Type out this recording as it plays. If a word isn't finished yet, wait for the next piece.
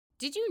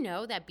Did you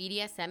know that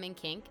BDSM and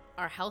kink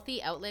are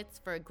healthy outlets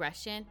for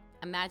aggression,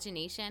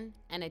 imagination,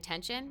 and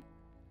attention?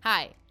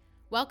 Hi,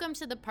 welcome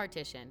to The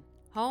Partition,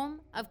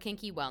 home of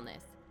Kinky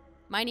Wellness.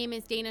 My name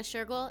is Dana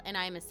Shergill, and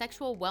I am a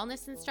sexual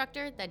wellness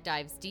instructor that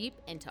dives deep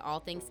into all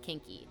things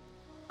kinky.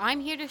 I'm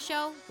here to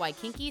show why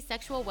kinky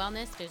sexual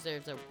wellness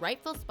deserves a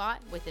rightful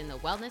spot within the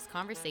wellness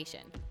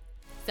conversation.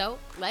 So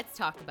let's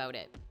talk about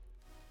it.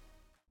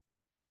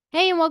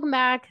 Hey, and welcome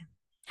back.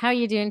 How are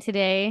you doing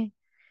today?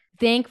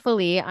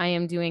 Thankfully, I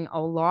am doing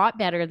a lot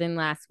better than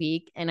last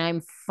week, and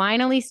I'm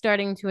finally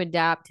starting to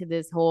adapt to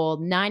this whole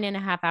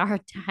 9.5 hour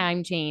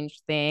time change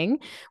thing,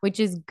 which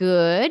is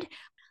good.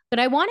 But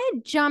I want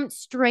to jump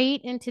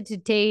straight into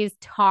today's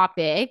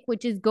topic,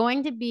 which is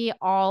going to be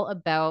all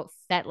about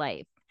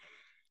Fetlife.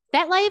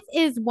 Fetlife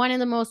is one of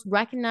the most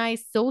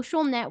recognized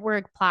social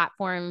network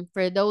platforms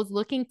for those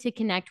looking to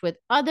connect with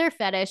other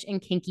fetish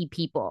and kinky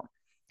people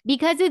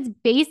because it's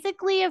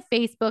basically a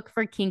Facebook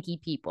for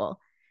kinky people.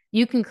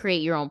 You can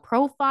create your own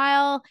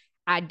profile,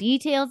 add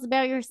details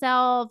about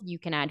yourself. You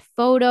can add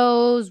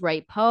photos,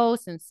 write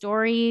posts and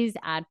stories,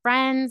 add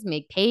friends,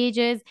 make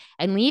pages,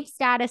 and leave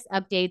status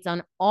updates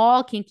on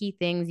all kinky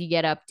things you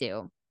get up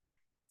to.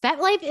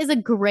 FetLife is a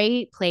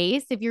great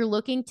place if you're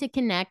looking to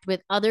connect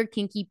with other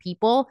kinky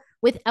people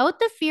without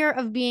the fear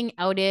of being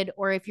outed,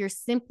 or if you're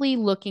simply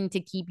looking to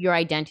keep your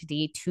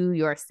identity to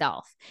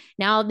yourself.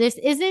 Now, this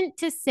isn't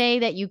to say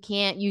that you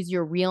can't use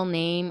your real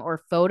name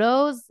or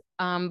photos,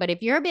 but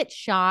if you're a bit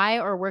shy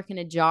or work in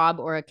a job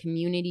or a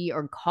community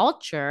or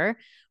culture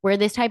where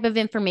this type of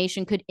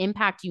information could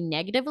impact you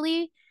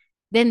negatively,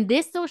 then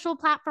this social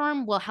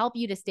platform will help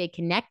you to stay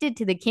connected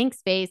to the kink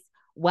space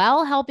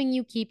while helping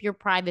you keep your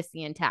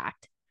privacy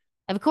intact.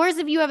 Of course,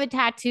 if you have a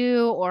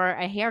tattoo or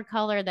a hair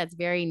color that's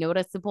very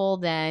noticeable,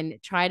 then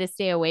try to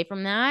stay away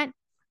from that.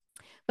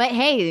 But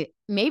hey,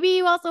 maybe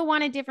you also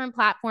want a different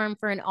platform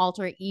for an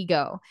alter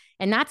ego.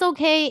 And that's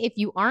okay if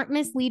you aren't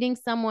misleading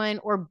someone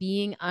or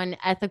being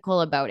unethical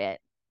about it.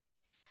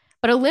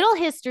 But a little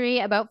history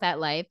about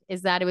FetLife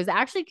is that it was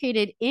actually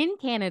created in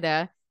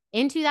Canada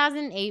in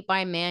 2008 by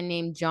a man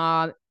named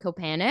John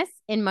Copanis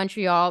in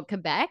Montreal,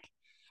 Quebec.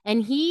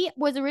 And he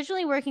was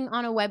originally working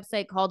on a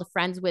website called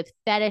Friends with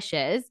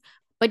Fetishes,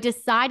 but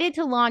decided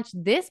to launch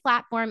this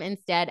platform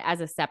instead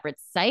as a separate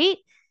site.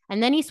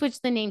 And then he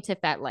switched the name to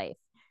FetLife.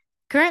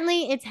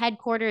 Currently, its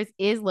headquarters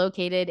is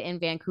located in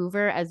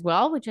Vancouver as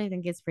well, which I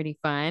think is pretty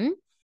fun.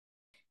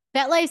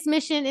 FetLife's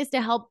mission is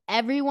to help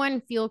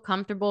everyone feel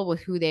comfortable with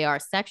who they are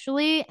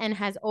sexually and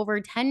has over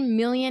 10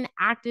 million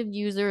active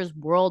users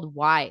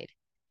worldwide.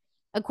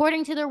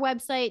 According to their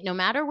website, no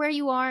matter where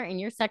you are in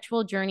your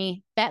sexual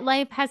journey,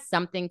 FetLife has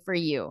something for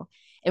you.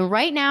 And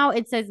right now,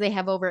 it says they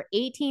have over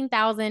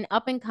 18,000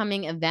 up and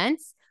coming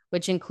events,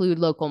 which include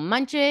local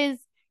munches,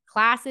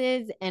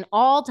 classes, and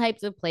all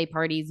types of play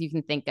parties you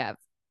can think of.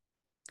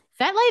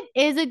 FetLife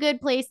is a good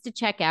place to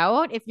check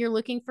out if you're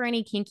looking for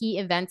any kinky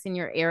events in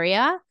your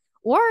area.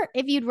 Or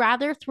if you'd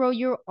rather throw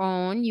your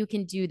own, you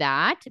can do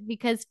that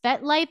because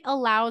FetLife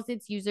allows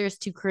its users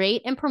to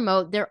create and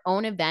promote their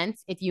own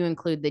events if you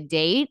include the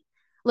date,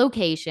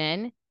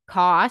 location,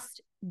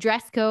 cost,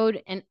 dress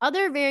code, and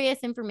other various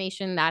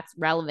information that's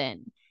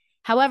relevant.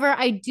 However,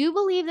 I do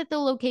believe that the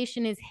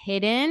location is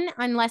hidden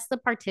unless the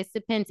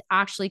participants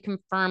actually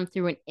confirm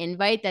through an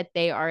invite that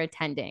they are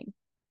attending.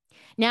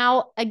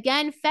 Now,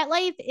 again,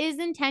 FetLife is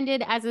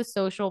intended as a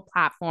social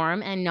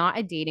platform and not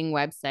a dating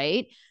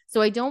website.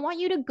 So I don't want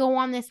you to go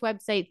on this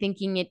website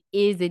thinking it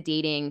is a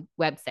dating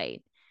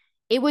website.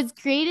 It was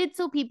created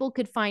so people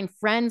could find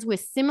friends with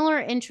similar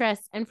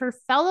interests and for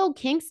fellow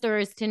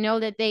kinksters to know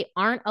that they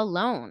aren't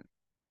alone.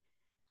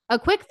 A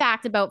quick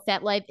fact about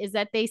FetLife is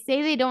that they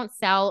say they don't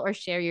sell or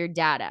share your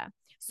data.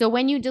 So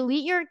when you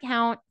delete your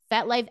account,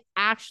 FetLife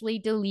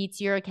actually deletes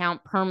your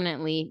account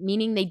permanently,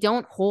 meaning they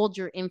don't hold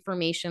your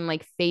information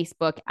like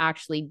Facebook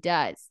actually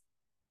does.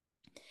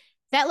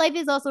 FetLife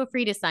is also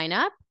free to sign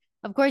up.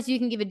 Of course, you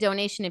can give a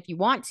donation if you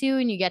want to,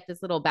 and you get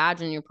this little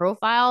badge on your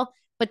profile.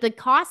 But the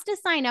cost to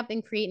sign up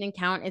and create an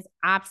account is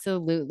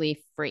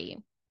absolutely free.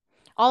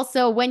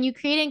 Also, when you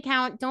create an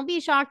account, don't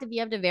be shocked if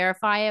you have to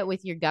verify it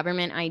with your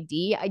government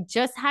ID. I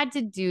just had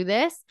to do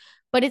this,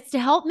 but it's to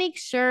help make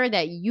sure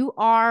that you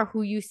are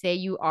who you say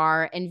you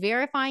are, and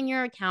verifying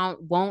your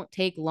account won't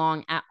take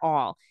long at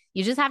all.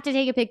 You just have to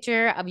take a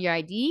picture of your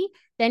ID,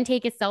 then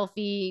take a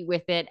selfie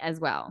with it as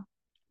well.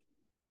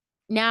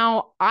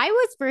 Now, I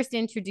was first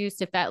introduced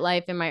to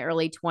FetLife in my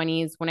early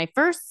 20s when I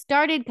first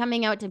started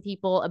coming out to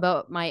people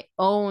about my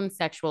own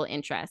sexual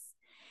interests.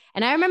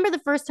 And I remember the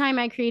first time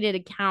I created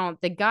an account,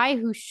 the guy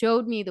who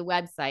showed me the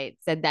website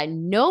said that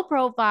no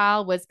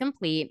profile was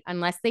complete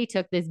unless they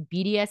took this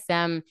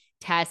BDSM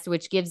test,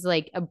 which gives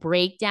like a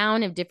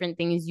breakdown of different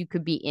things you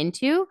could be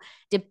into,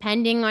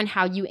 depending on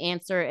how you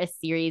answer a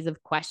series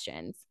of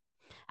questions.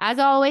 As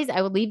always,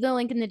 I will leave the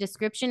link in the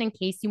description in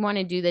case you want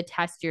to do the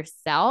test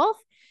yourself,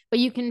 but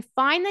you can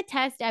find the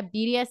test at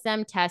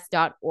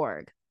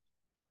bdsmtest.org.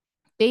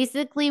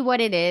 Basically, what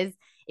it is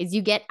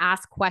you get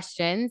asked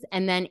questions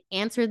and then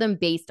answer them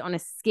based on a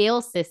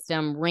scale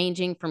system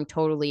ranging from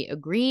totally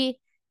agree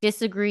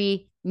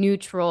disagree,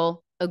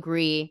 neutral,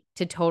 agree,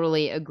 to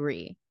totally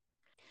agree.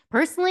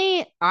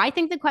 Personally, I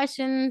think the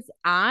questions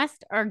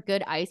asked are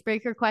good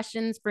icebreaker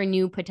questions for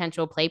new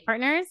potential play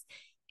partners.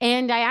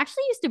 And I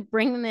actually used to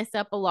bring this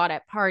up a lot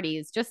at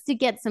parties just to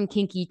get some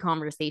kinky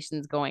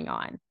conversations going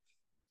on.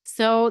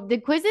 So the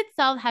quiz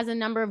itself has a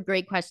number of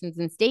great questions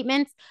and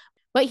statements,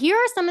 but here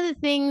are some of the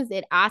things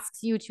it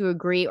asks you to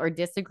agree or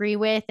disagree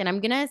with. And I'm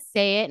going to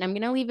say it and I'm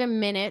going to leave a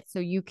minute so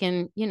you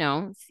can,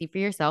 see for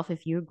yourself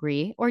if you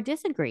agree or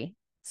disagree.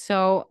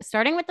 So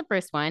starting with the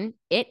first one,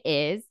 it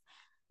is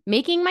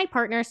making my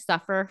partner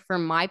suffer for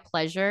my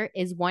pleasure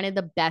is one of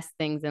the best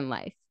things in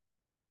life.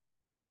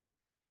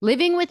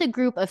 Living with a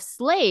group of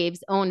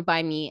slaves owned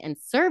by me and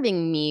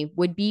serving me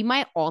would be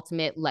my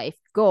ultimate life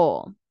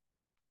goal.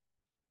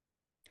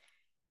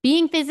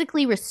 Being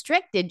physically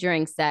restricted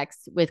during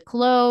sex with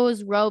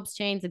clothes, ropes,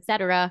 chains,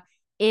 etc.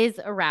 is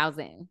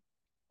arousing.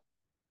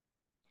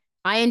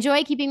 I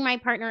enjoy keeping my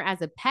partner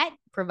as a pet,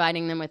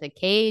 providing them with a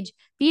cage,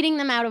 feeding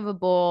them out of a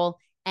bowl,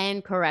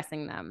 and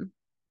caressing them.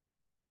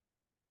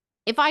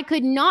 If I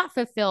could not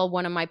fulfill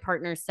one of my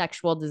partner's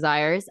sexual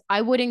desires,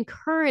 I would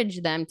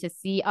encourage them to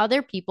see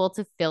other people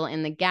to fill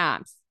in the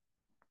gaps.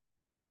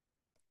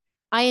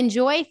 I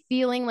enjoy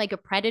feeling like a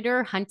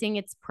predator hunting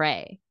its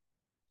prey.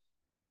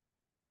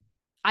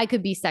 I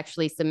could be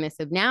sexually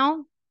submissive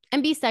now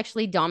and be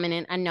sexually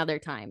dominant another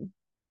time,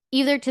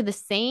 either to the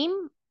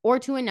same or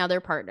to another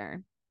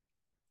partner.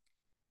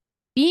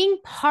 Being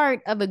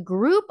part of a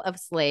group of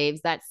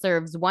slaves that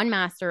serves one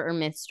master or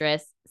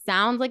mistress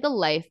sounds like a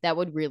life that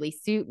would really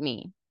suit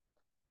me.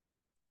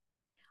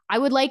 I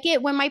would like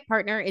it when my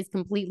partner is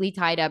completely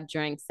tied up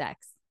during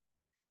sex.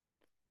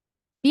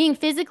 Being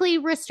physically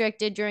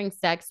restricted during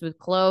sex with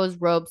clothes,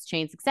 ropes,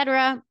 chains,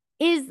 etc.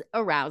 is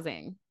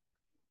arousing.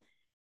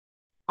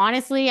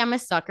 Honestly, I'm a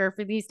sucker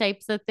for these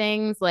types of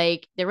things.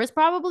 Like, there was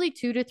probably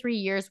 2 to 3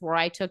 years where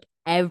I took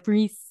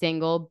every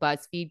single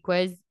BuzzFeed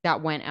quiz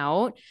that went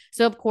out.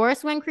 So, of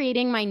course, when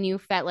creating my new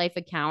Fetlife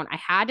account, I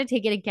had to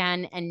take it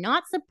again. And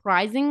not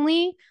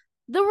surprisingly,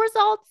 the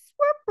results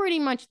were pretty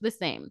much the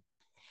same.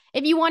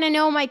 If you want to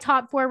know, my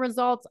top 4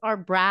 results are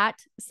brat,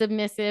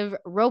 submissive,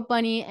 rope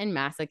bunny, and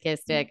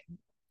masochistic.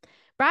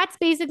 Brats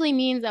basically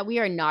means that we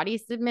are naughty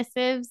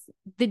submissives.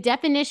 The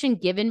definition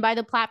given by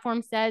the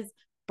platform says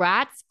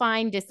brats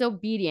find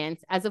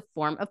disobedience as a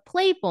form of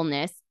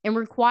playfulness and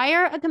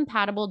require a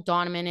compatible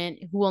dominant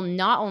who will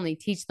not only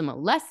teach them a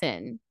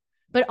lesson,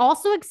 but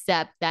also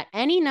accept that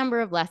any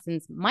number of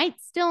lessons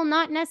might still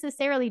not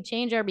necessarily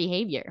change our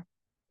behavior.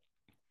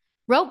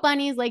 Rope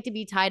bunnies like to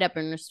be tied up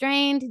and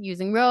restrained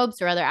using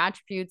ropes or other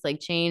attributes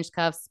like chains,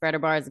 cuffs, spreader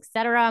bars,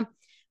 etc.,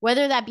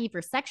 whether that be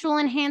for sexual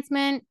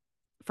enhancement,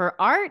 for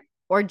art,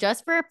 or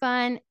just for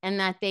fun, and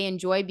that they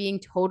enjoy being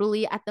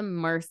totally at the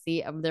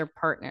mercy of their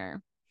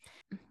partner.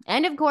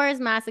 And of course,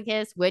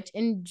 masochist, which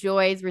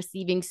enjoys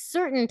receiving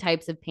certain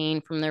types of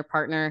pain from their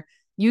partner,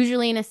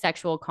 usually in a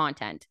sexual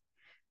content.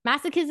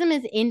 Masochism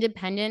is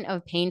independent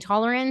of pain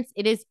tolerance.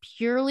 It is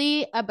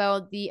purely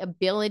about the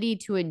ability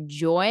to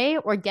enjoy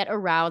or get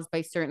aroused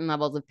by certain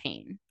levels of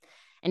pain.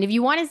 And if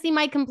you want to see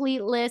my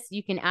complete list,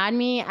 you can add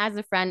me as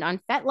a friend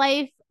on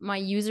Fetlife. My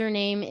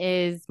username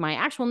is my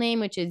actual name,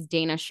 which is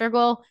Dana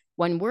Shergill,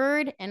 one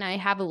word, and I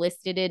have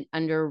listed it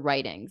under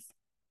writings.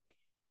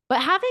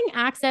 But having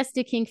access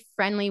to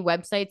kink-friendly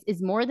websites is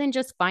more than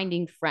just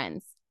finding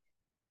friends.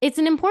 It's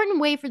an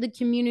important way for the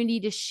community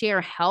to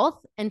share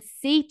health and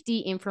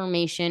safety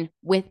information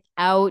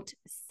without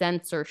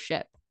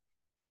censorship.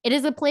 It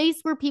is a place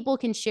where people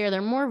can share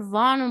their more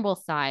vulnerable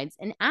sides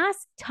and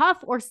ask tough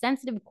or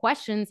sensitive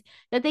questions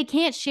that they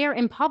can't share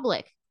in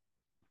public.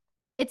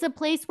 It's a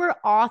place where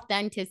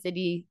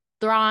authenticity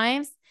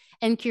thrives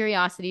and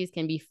curiosities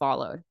can be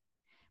followed.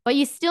 But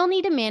you still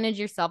need to manage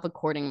yourself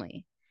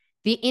accordingly.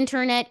 The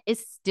internet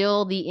is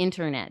still the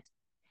internet.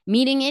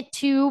 Meeting it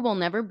too will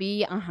never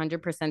be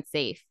 100%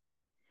 safe.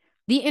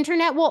 The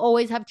internet will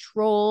always have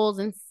trolls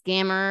and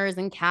scammers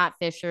and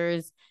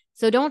catfishers.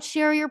 So don't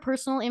share your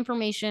personal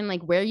information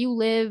like where you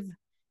live,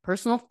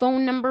 personal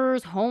phone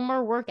numbers, home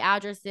or work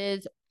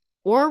addresses,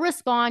 or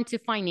respond to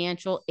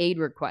financial aid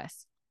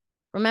requests.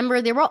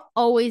 Remember, there will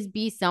always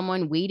be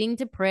someone waiting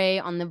to prey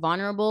on the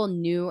vulnerable,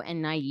 new,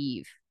 and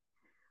naive.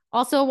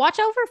 Also, watch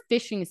out for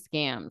phishing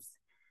scams.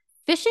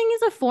 Phishing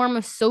is a form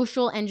of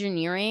social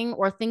engineering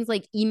or things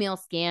like email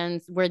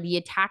scams where the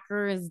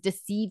attackers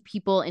deceive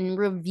people in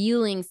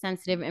revealing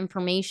sensitive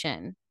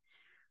information.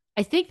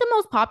 I think the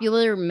most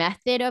popular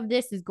method of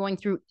this is going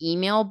through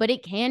email, but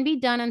it can be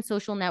done on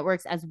social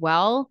networks as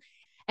well.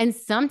 And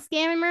some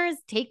scammers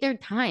take their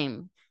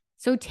time.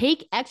 So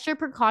take extra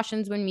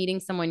precautions when meeting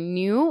someone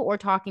new or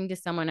talking to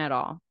someone at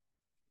all.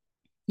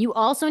 You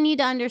also need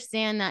to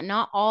understand that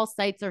not all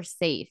sites are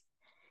safe.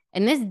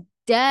 And this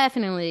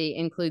definitely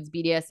includes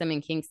BDSM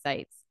and kink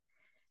sites.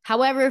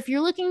 However, if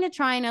you're looking to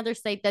try another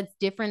site that's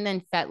different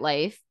than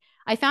Fetlife,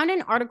 I found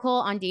an article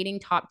on Dating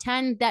Top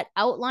 10 that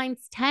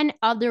outlines 10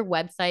 other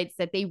websites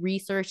that they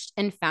researched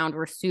and found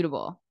were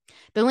suitable.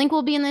 The link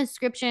will be in the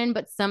description,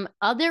 but some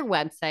other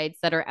websites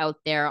that are out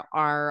there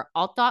are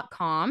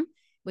alt.com,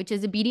 which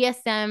is a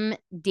BDSM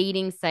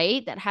dating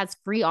site that has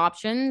free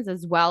options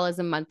as well as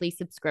a monthly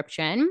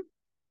subscription.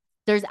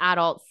 There's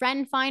Adult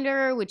Friend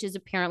Finder, which is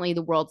apparently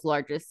the world's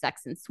largest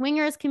sex and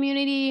swingers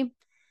community.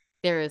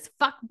 There's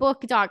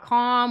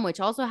fuckbook.com, which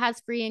also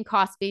has free and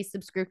cost-based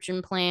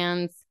subscription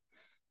plans.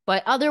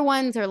 But other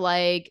ones are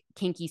like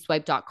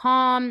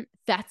kinkyswipe.com,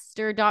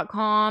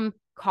 fetster.com,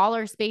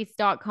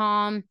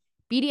 collarspace.com,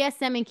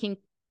 BDSM and kink,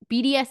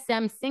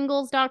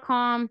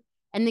 BDSMsingles.com,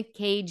 and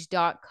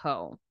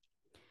thecage.co.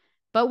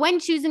 But when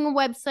choosing a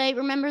website,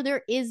 remember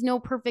there is no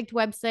perfect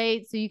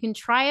website. So you can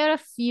try out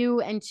a few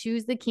and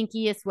choose the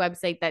kinkiest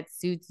website that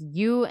suits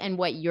you and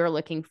what you're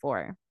looking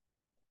for.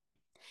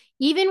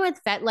 Even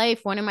with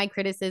Fetlife, one of my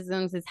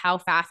criticisms is how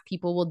fast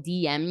people will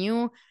DM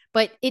you,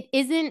 but it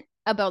isn't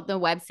about the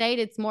website.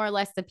 It's more or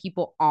less the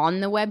people on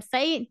the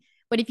website.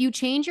 But if you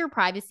change your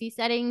privacy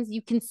settings,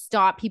 you can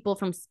stop people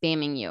from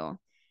spamming you.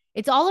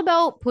 It's all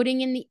about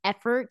putting in the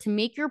effort to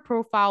make your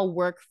profile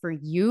work for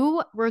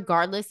you,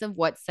 regardless of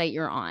what site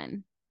you're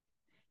on.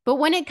 But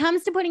when it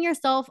comes to putting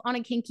yourself on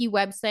a kinky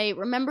website,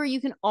 remember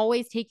you can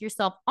always take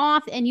yourself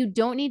off and you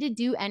don't need to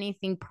do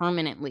anything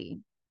permanently.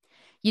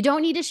 You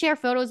don't need to share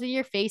photos of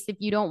your face if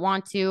you don't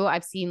want to.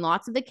 I've seen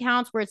lots of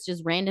accounts where it's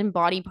just random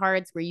body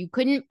parts where you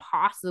couldn't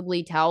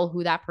possibly tell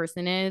who that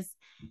person is.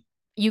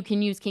 You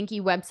can use kinky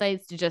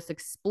websites to just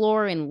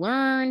explore and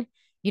learn.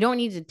 You don't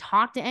need to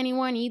talk to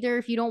anyone either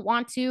if you don't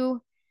want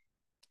to.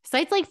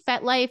 Sites like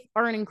Fetlife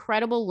are an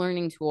incredible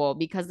learning tool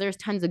because there's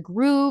tons of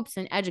groups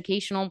and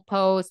educational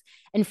posts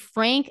and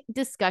frank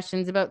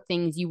discussions about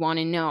things you want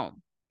to know.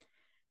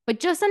 But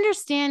just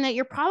understand that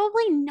you're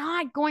probably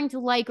not going to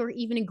like or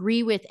even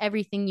agree with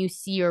everything you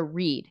see or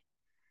read.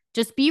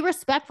 Just be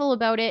respectful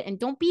about it and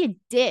don't be a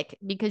dick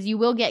because you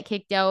will get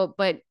kicked out.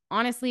 But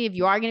honestly, if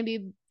you are going to be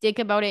a dick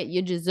about it,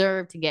 you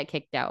deserve to get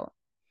kicked out.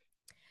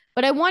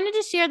 But I wanted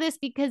to share this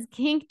because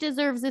kink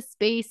deserves a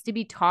space to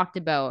be talked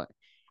about.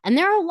 And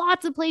there are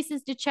lots of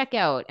places to check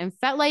out, and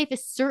Fetlife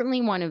is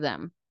certainly one of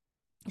them.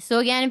 So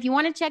again, if you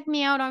want to check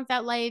me out on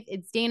Fetlife,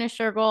 it's Dana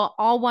Shergill,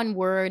 all one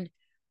word.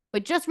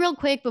 But just real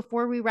quick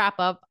before we wrap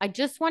up, I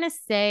just want to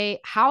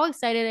say how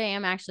excited I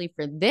am actually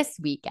for this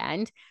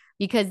weekend,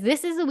 because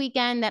this is the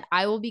weekend that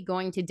I will be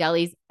going to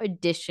Delhi's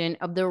edition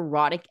of the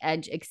Erotic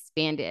Edge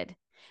Expanded,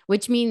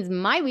 which means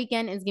my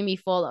weekend is going to be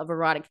full of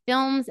erotic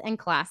films and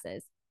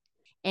classes.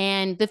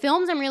 And the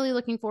films I'm really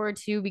looking forward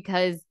to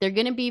because they're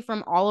going to be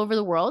from all over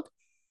the world.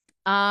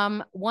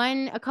 A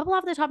couple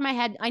off the top of my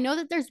head. I know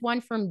that there's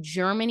one from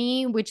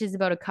Germany, which is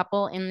about a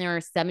couple in their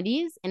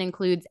 70s and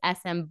includes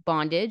SM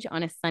bondage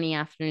on a sunny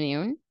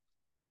afternoon.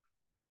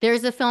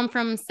 There's a film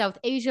from South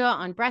Asia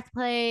on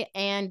breathplay,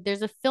 and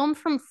there's a film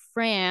from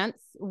France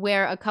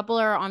where a couple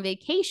are on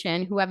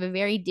vacation who have a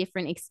very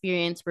different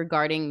experience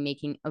regarding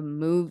making a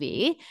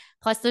movie.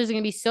 Plus, there's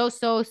going to be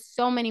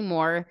so many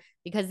more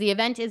because the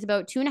event is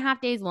about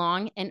 2.5 days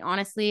long. And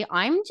honestly,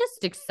 I'm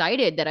just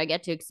excited that I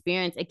get to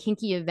experience a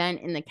kinky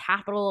event in the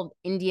capital of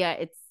India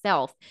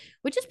itself,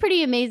 which is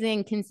pretty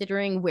amazing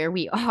considering where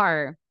we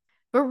are.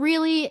 But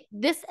really,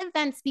 this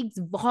event speaks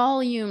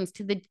volumes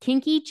to the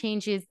kinky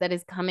changes that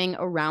is coming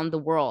around the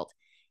world.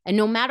 And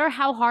no matter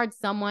how hard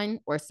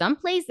someone or some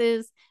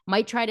places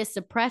might try to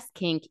suppress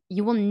kink,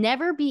 you will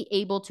never be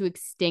able to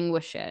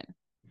extinguish it.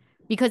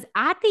 Because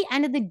at the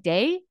end of the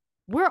day,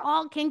 we're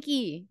all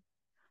kinky.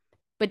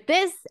 But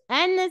this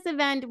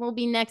event will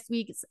be next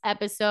week's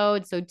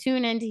episode, so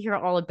tune in to hear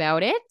all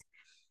about it.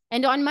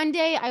 And on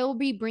Monday, I will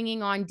be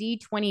bringing on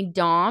D20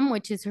 Dom,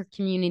 which is her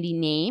community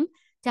name,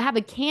 to have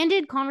a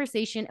candid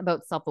conversation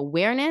about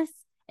self-awareness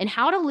and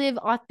how to live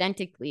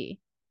authentically.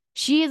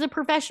 She is a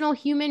professional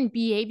human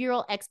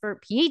behavioral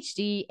expert,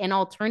 PhD, and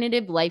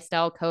alternative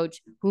lifestyle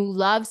coach who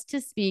loves to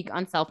speak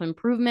on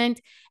self-improvement.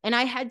 And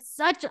I had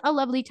such a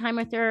lovely time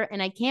with her,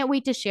 and I can't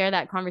wait to share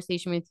that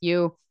conversation with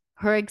you.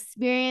 Her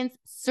experience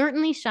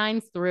certainly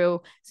shines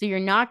through, so you're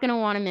not going to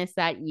want to miss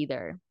that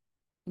either.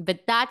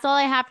 But that's all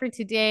I have for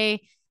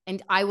today.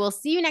 And I will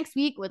see you next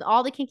week with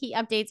all the kinky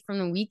updates from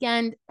the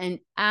weekend. And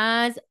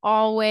as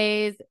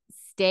always,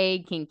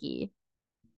 stay kinky.